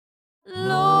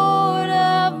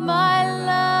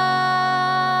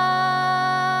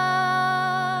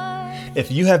If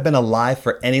you have been alive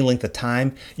for any length of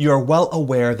time, you are well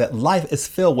aware that life is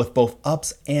filled with both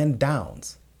ups and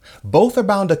downs. Both are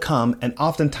bound to come, and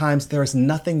oftentimes there is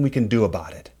nothing we can do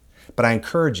about it. But I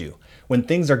encourage you, when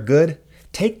things are good,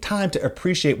 take time to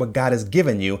appreciate what God has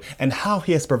given you and how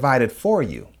He has provided for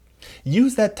you.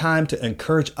 Use that time to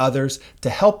encourage others, to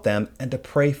help them, and to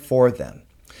pray for them.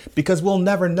 Because we'll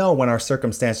never know when our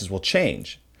circumstances will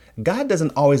change. God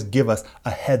doesn't always give us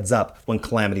a heads up when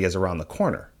calamity is around the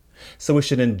corner. So we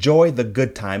should enjoy the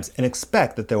good times and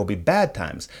expect that there will be bad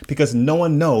times because no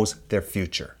one knows their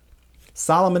future.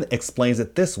 Solomon explains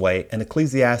it this way in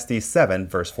Ecclesiastes 7,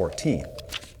 verse 14.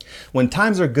 When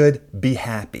times are good, be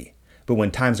happy. But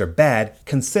when times are bad,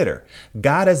 consider,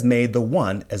 God has made the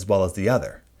one as well as the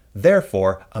other.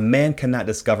 Therefore, a man cannot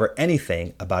discover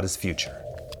anything about his future.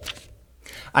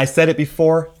 I said it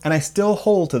before, and I still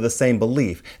hold to the same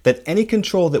belief that any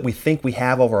control that we think we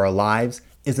have over our lives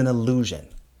is an illusion.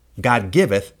 God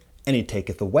giveth, and He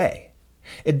taketh away.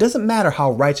 It doesn't matter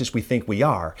how righteous we think we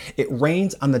are, it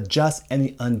rains on the just and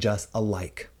the unjust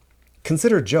alike.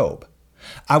 Consider Job.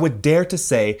 I would dare to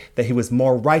say that he was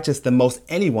more righteous than most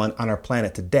anyone on our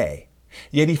planet today,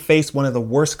 yet he faced one of the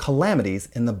worst calamities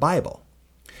in the Bible.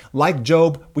 Like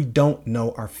Job, we don't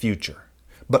know our future.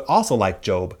 But also like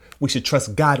Job, we should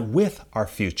trust God with our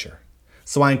future.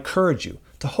 So I encourage you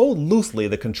to hold loosely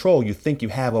the control you think you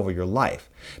have over your life,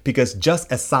 because just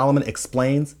as Solomon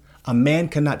explains, a man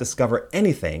cannot discover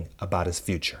anything about his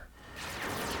future.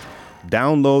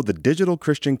 Download the digital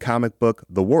Christian comic book,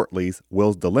 The Wortley's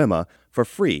Will's Dilemma, for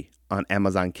free on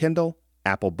Amazon Kindle,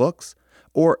 Apple Books,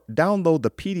 or download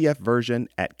the PDF version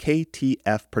at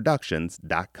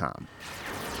ktfproductions.com.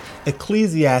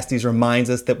 Ecclesiastes reminds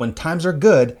us that when times are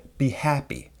good, be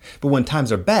happy. But when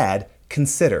times are bad,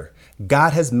 consider,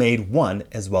 God has made one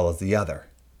as well as the other.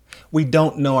 We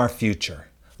don't know our future.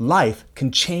 Life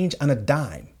can change on a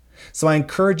dime. So I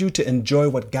encourage you to enjoy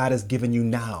what God has given you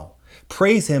now.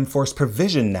 Praise Him for His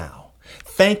provision now.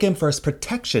 Thank Him for His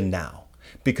protection now.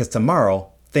 Because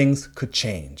tomorrow, things could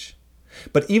change.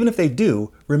 But even if they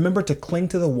do, remember to cling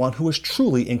to the one who is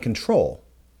truly in control.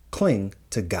 Cling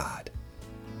to God.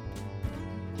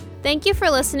 Thank you for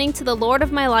listening to the Lord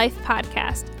of My Life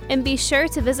podcast, and be sure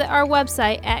to visit our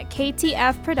website at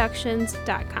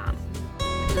ktfproductions.com.